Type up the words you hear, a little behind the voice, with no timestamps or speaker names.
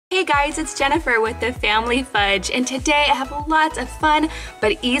Hey guys, it's Jennifer with the Family Fudge, and today I have lots of fun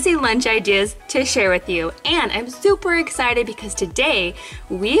but easy lunch ideas to share with you. And I'm super excited because today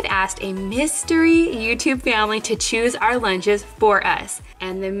we've asked a mystery YouTube family to choose our lunches for us.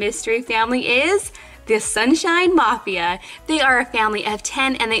 And the mystery family is the Sunshine Mafia. They are a family of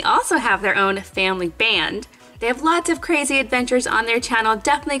 10 and they also have their own family band. They have lots of crazy adventures on their channel.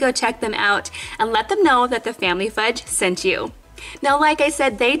 Definitely go check them out and let them know that the Family Fudge sent you. Now, like I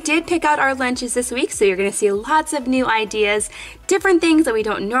said, they did pick out our lunches this week, so you're going to see lots of new ideas, different things that we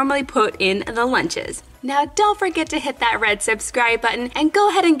don't normally put in the lunches. Now, don't forget to hit that red subscribe button and go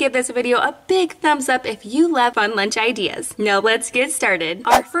ahead and give this video a big thumbs up if you love fun lunch ideas. Now, let's get started.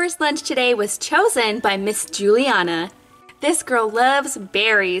 Our first lunch today was chosen by Miss Juliana. This girl loves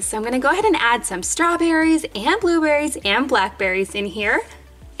berries, so I'm going to go ahead and add some strawberries and blueberries and blackberries in here.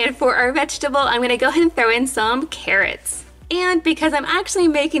 And for our vegetable, I'm going to go ahead and throw in some carrots. And because I'm actually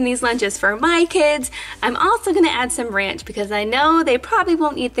making these lunches for my kids, I'm also going to add some ranch because I know they probably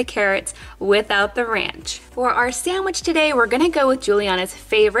won't eat the carrots without the ranch. For our sandwich today, we're going to go with Juliana's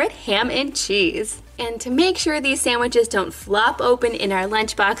favorite, ham and cheese. And to make sure these sandwiches don't flop open in our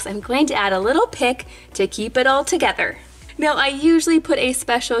lunchbox, I'm going to add a little pick to keep it all together. Now, I usually put a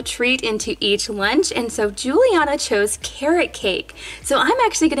special treat into each lunch, and so Juliana chose carrot cake. So I'm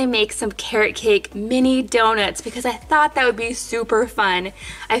actually going to make some carrot cake mini donuts because I thought that would be super fun.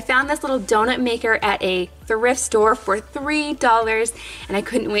 I found this little donut maker at a thrift store for $3, and I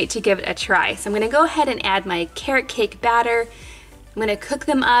couldn't wait to give it a try. So I'm going to go ahead and add my carrot cake batter. I'm going to cook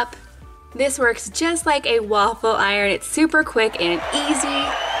them up. This works just like a waffle iron. It's super quick and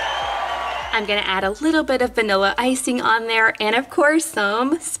easy. I'm gonna add a little bit of vanilla icing on there and of course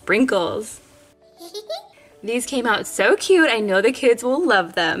some sprinkles. These came out so cute, I know the kids will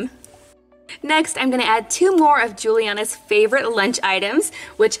love them. Next, I'm gonna add 2 more of Juliana's favorite lunch items,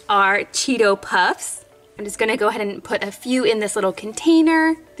 which are Cheeto Puffs. I'm just gonna go ahead and put a few in this little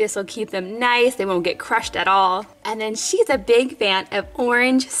container. This will keep them nice, they won't get crushed at all. And then she's a big fan of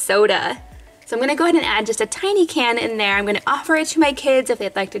orange soda. So I'm gonna go ahead and add just a tiny can in there. I'm gonna offer it to my kids if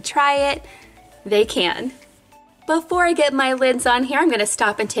they'd like to try it. They can. Before I get my lids on here, I'm gonna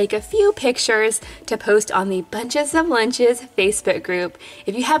stop and take a few pictures to post on the Bunches of Lunches Facebook group.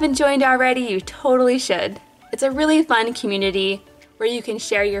 If you haven't joined already, you totally should. It's a really fun community where you can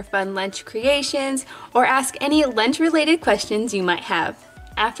share your fun lunch creations or ask any lunch-related questions you might have.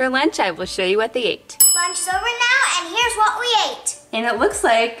 After lunch, I will show you what they ate. Lunch is over now, and here's what we ate. And it looks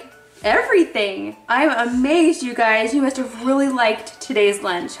like everything. I'm amazed, you guys. You must have really liked today's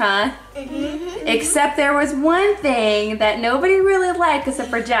lunch, huh? Mm-hmm. Except there was one thing that nobody really liked except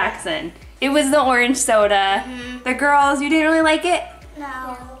for Jackson. It was the orange soda. Mm-hmm. The girls, you didn't really like it?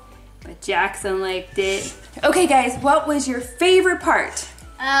 No. But Jackson liked it. Okay, guys, what was your favorite part?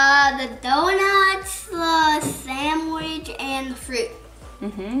 The donuts, the sandwich, and the fruit.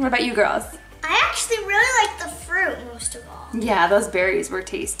 Mm-hmm. What about you girls? I actually really like the fruit most of all. Yeah, those berries were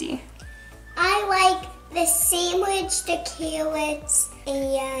tasty. I like the sandwich, the carrots,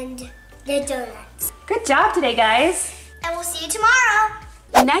 and the donuts. Good job today, guys. And we'll see you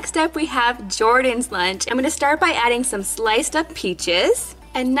tomorrow. Next up, we have Jordan's lunch. I'm going to start by adding some sliced up peaches.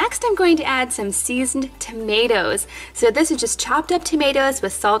 And next, I'm going to add some seasoned tomatoes. So this is just chopped up tomatoes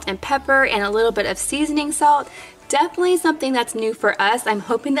with salt and pepper and a little bit of seasoning salt. Definitely something that's new for us. I'm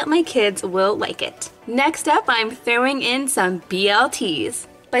hoping that my kids will like it. Next up, I'm throwing in some BLTs.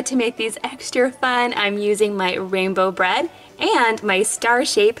 But to make these extra fun, I'm using my rainbow bread and my star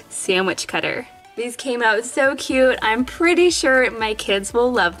shape sandwich cutter. These came out so cute. I'm pretty sure my kids will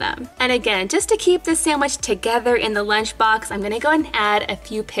love them. And again, just to keep this sandwich together in the lunchbox, I'm gonna go ahead and add a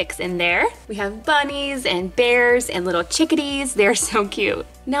few pics in there. We have bunnies and bears and little chickadees. They're so cute.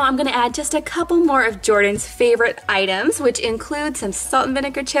 Now I'm gonna add just a couple more of Jordan's favorite items, which include some salt and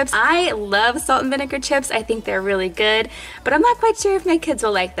vinegar chips. I love salt and vinegar chips. I think they're really good, but I'm not quite sure if my kids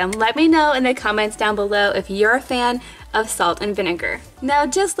will like them. Let me know in the comments down below if you're a fan of salt and vinegar. Now,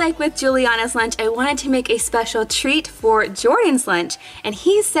 just like with Juliana's lunch, I wanted to make a special treat for Jordan's lunch, and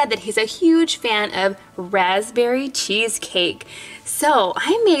he said that he's a huge fan of raspberry cheesecake. So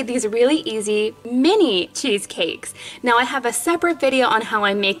I made these really easy mini cheesecakes. Now I have a separate video on how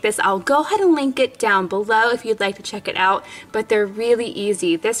I make this. I'll go ahead and link it down below if you'd like to check it out, but they're really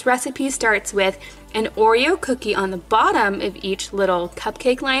easy. This recipe starts with an Oreo cookie on the bottom of each little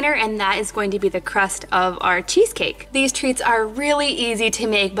cupcake liner, and that is going to be the crust of our cheesecake. These treats are really easy to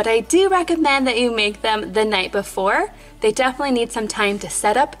make, but I do recommend that you make them the night before. They definitely need some time to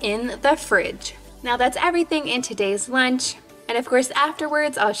set up in the fridge. Now that's everything in today's lunch, and of course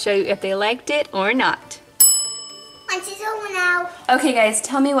afterwards I'll show you if they liked it or not. Lunch is over now. Okay guys,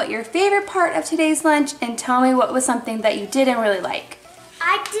 tell me what your favorite part of today's lunch and tell me what was something that you didn't really like.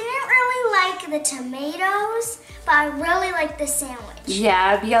 I didn't really like the tomatoes, but I really liked the sandwich.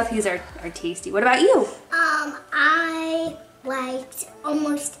 Yeah, BLTs are tasty. What about you? I liked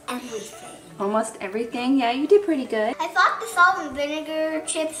almost everything. Almost everything? Yeah, you did pretty good. I thought the salt and vinegar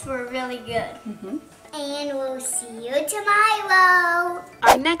chips were really good. And we'll see you tomorrow.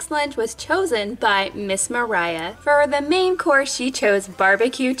 Our next lunch was chosen by Miss Mariah. For the main course, she chose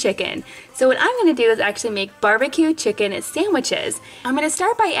barbecue chicken. So what I'm gonna do is actually make barbecue chicken sandwiches. I'm gonna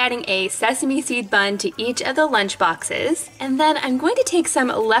start by adding a sesame seed bun to each of the lunch boxes. And then I'm going to take some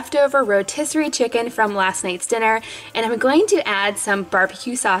leftover rotisserie chicken from last night's dinner, and I'm going to add some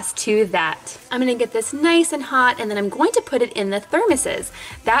barbecue sauce to that. I'm gonna get this nice and hot, and then I'm going to put it in the thermoses.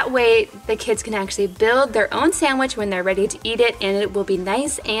 That way the kids can actually build their own sandwich when they're ready to eat it, and it will be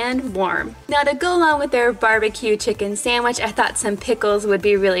nice and warm. Now to go along with their barbecue chicken sandwich, I thought some pickles would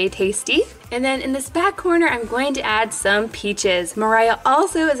be really tasty. And then in this back corner, I'm going to add some peaches. Mariah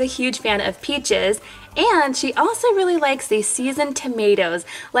also is a huge fan of peaches, and she also really likes these seasoned tomatoes,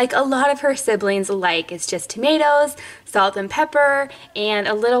 like a lot of her siblings like. It's just tomatoes, salt and pepper, and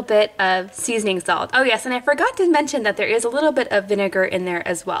a little bit of seasoning salt. Oh yes, and I forgot to mention that there is a little bit of vinegar in there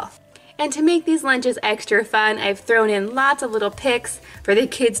as well. And to make these lunches extra fun, I've thrown in lots of little picks for the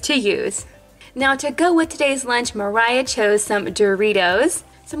kids to use. Now to go with today's lunch, Mariah chose some Doritos.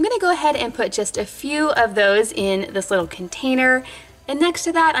 So I'm gonna go ahead and put just a few of those in this little container. And next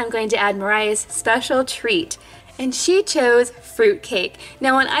to that, I'm going to add Mariah's special treat. And she chose fruitcake.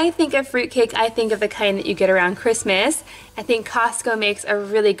 Now when I think of fruitcake, I think of the kind that you get around Christmas. I think Costco makes a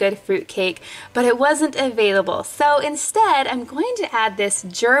really good fruitcake, but it wasn't available. So instead, I'm going to add this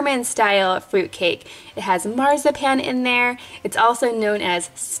German style fruitcake. It has marzipan in there. It's also known as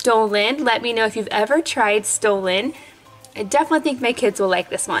Stollen. Let me know if you've ever tried Stollen. I definitely think my kids will like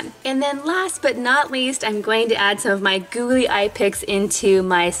this one. And then last but not least, I'm going to add some of my googly eye picks into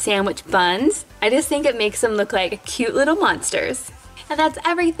my sandwich buns. I just think it makes them look like cute little monsters. And that's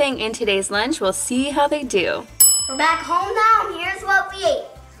everything in today's lunch. We'll see how they do. We're back home now, and here's what we ate.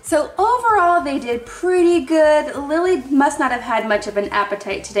 So overall, they did pretty good. Lily must not have had much of an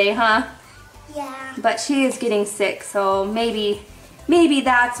appetite today, huh? Yeah. But she is getting sick, so maybe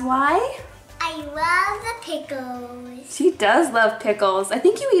that's why. I love the pickles. She does love pickles. I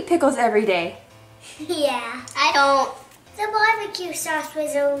think you eat pickles every day. Yeah, I don't. The barbecue sauce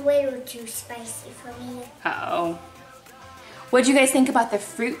was a little too spicy for me. Uh-oh. What'd you guys think about the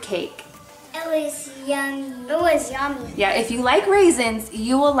fruit cake? It was yummy. It was yummy. Yeah, if you like raisins,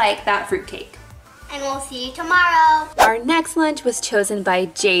 you will like that fruit cake. And we'll see you tomorrow. Our next lunch was chosen by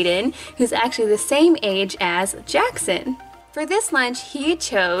Jaden, who's actually the same age as Jackson. For this lunch, he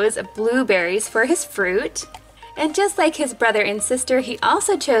chose blueberries for his fruit. And just like his brother and sister, he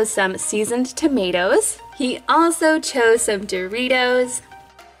also chose some seasoned tomatoes. He also chose some Doritos.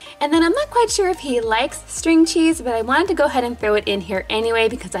 And then I'm not quite sure if he likes string cheese, but I wanted to go ahead and throw it in here anyway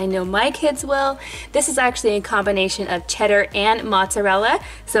because I know my kids will. This is actually a combination of cheddar and mozzarella,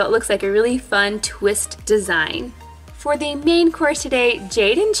 so it looks like a really fun twist design. For the main course today,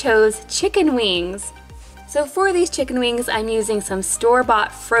 Jaden chose chicken wings. So for these chicken wings, I'm using some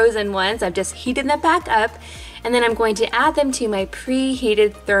store-bought frozen ones. I've just heated them back up, and then I'm going to add them to my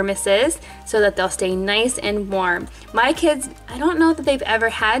preheated thermoses so that they'll stay nice and warm. My kids, I don't know that they've ever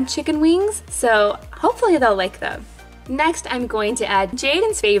had chicken wings, so hopefully they'll like them. Next, I'm going to add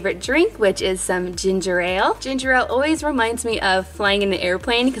Jaden's favorite drink, which is some ginger ale. Ginger ale always reminds me of flying in an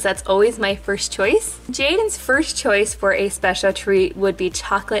airplane because that's always my first choice. Jaden's first choice for a special treat would be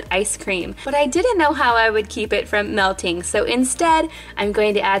chocolate ice cream, but I didn't know how I would keep it from melting, so instead, I'm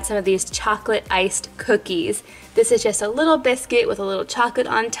going to add some of these chocolate iced cookies. This is just a little biscuit with a little chocolate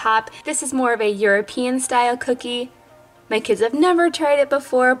on top. This is more of a European style cookie. My kids have never tried it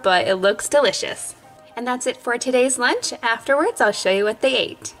before, but it looks delicious. And that's it for today's lunch. Afterwards, I'll show you what they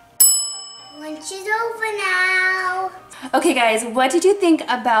ate. Lunch is over now. Okay guys, what did you think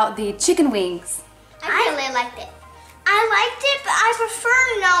about the chicken wings? I really liked it. I liked it, but I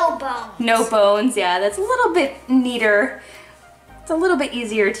prefer no bones. No bones, yeah, that's a little bit neater. It's a little bit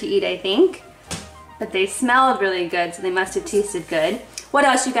easier to eat, I think. But they smelled really good, so they must have tasted good. What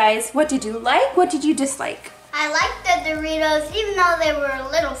else, you guys? What did you like? What did you dislike? I liked the Doritos, even though they were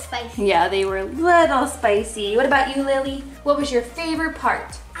a little spicy. Yeah, they were a little spicy. What about you, Lily? What was your favorite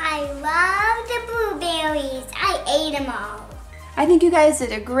part? I love the blueberries. I ate them all. I think you guys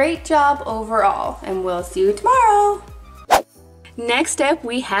did a great job overall, and we'll see you tomorrow. Next up,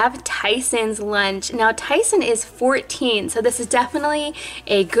 we have Tyson's lunch. Now, Tyson is 14, so this is definitely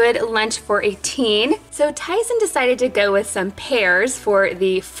a good lunch for a teen. So Tyson decided to go with some pears for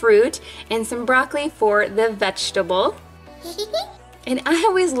the fruit and some broccoli for the vegetable. And I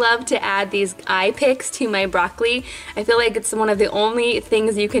always love to add these eye picks to my broccoli. I feel like it's one of the only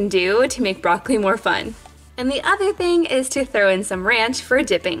things you can do to make broccoli more fun. And the other thing is to throw in some ranch for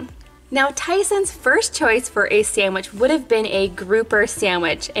dipping. Now, Tyson's first choice for a sandwich would have been a grouper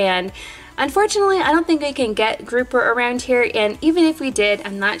sandwich, and unfortunately, I don't think we can get grouper around here, and even if we did,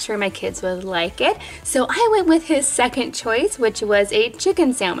 I'm not sure my kids would like it. So I went with his second choice, which was a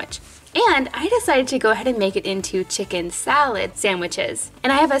chicken sandwich. And I decided to go ahead and make it into chicken salad sandwiches.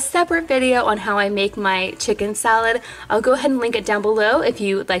 And I have a separate video on how I make my chicken salad. I'll go ahead and link it down below if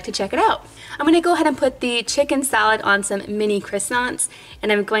you would like to check it out. I'm going to go ahead and put the chicken salad on some mini croissants,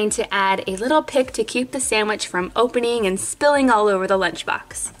 and I'm going to add a little pick to keep the sandwich from opening and spilling all over the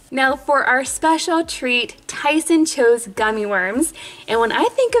lunchbox. Now for our special treat, Tyson chose gummy worms. And when I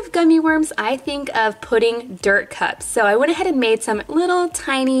think of gummy worms, I think of pudding dirt cups. So I went ahead and made some little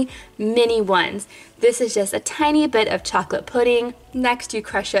tiny mini ones. This is just a tiny bit of chocolate pudding. Next, you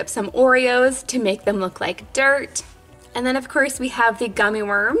crush up some Oreos to make them look like dirt. And then of course we have the gummy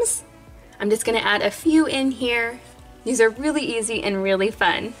worms. I'm just gonna add a few in here. These are really easy and really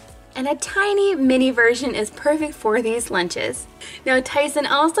fun. And a tiny mini version is perfect for these lunches. Now Tyson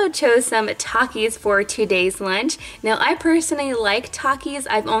also chose some Takis for today's lunch. Now I personally like Takis.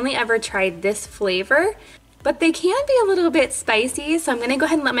 I've only ever tried this flavor, but they can be a little bit spicy, so I'm gonna go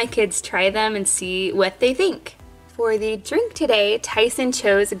ahead and let my kids try them and see what they think. For the drink today, Tyson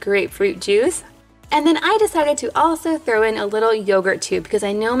chose grapefruit juice. And then I decided to also throw in a little yogurt too because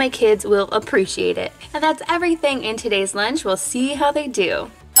I know my kids will appreciate it. And that's everything in today's lunch. We'll see how they do.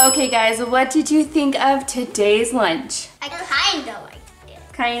 Okay guys, what did you think of today's lunch? I kinda liked it.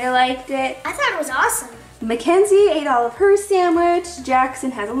 Kinda liked it? I thought it was awesome. Mackenzie ate all of her sandwich,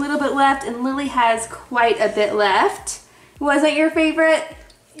 Jackson has a little bit left, and Lily has quite a bit left. Was it your favorite?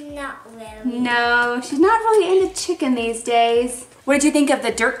 Not really. No, she's not really into chicken these days. What did you think of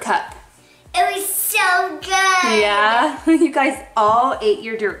the dirt cup? It was so good. Yeah, you guys all ate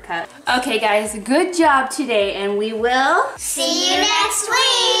your dirt cup. Okay guys, good job today, and we will see you next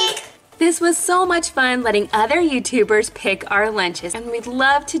week. This was so much fun letting other YouTubers pick our lunches, and we'd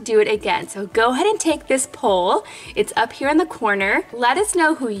love to do it again. So go ahead and take this poll. It's up here in the corner. Let us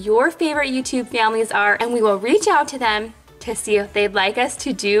know who your favorite YouTube families are, and we will reach out to them to see if they'd like us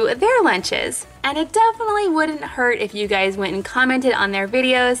to do their lunches. And it definitely wouldn't hurt if you guys went and commented on their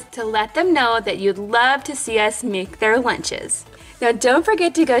videos to let them know that you'd love to see us make their lunches. Now don't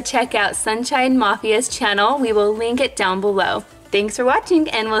forget to go check out Sunshine Mafia's channel. We will link it down below. Thanks for watching,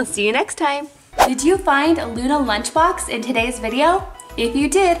 and we'll see you next time. Did you find Luna Lunchbox in today's video? If you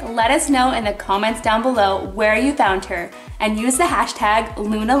did, let us know in the comments down below where you found her, and use the hashtag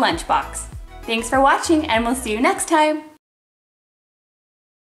Luna Lunchbox. Thanks for watching, and we'll see you next time.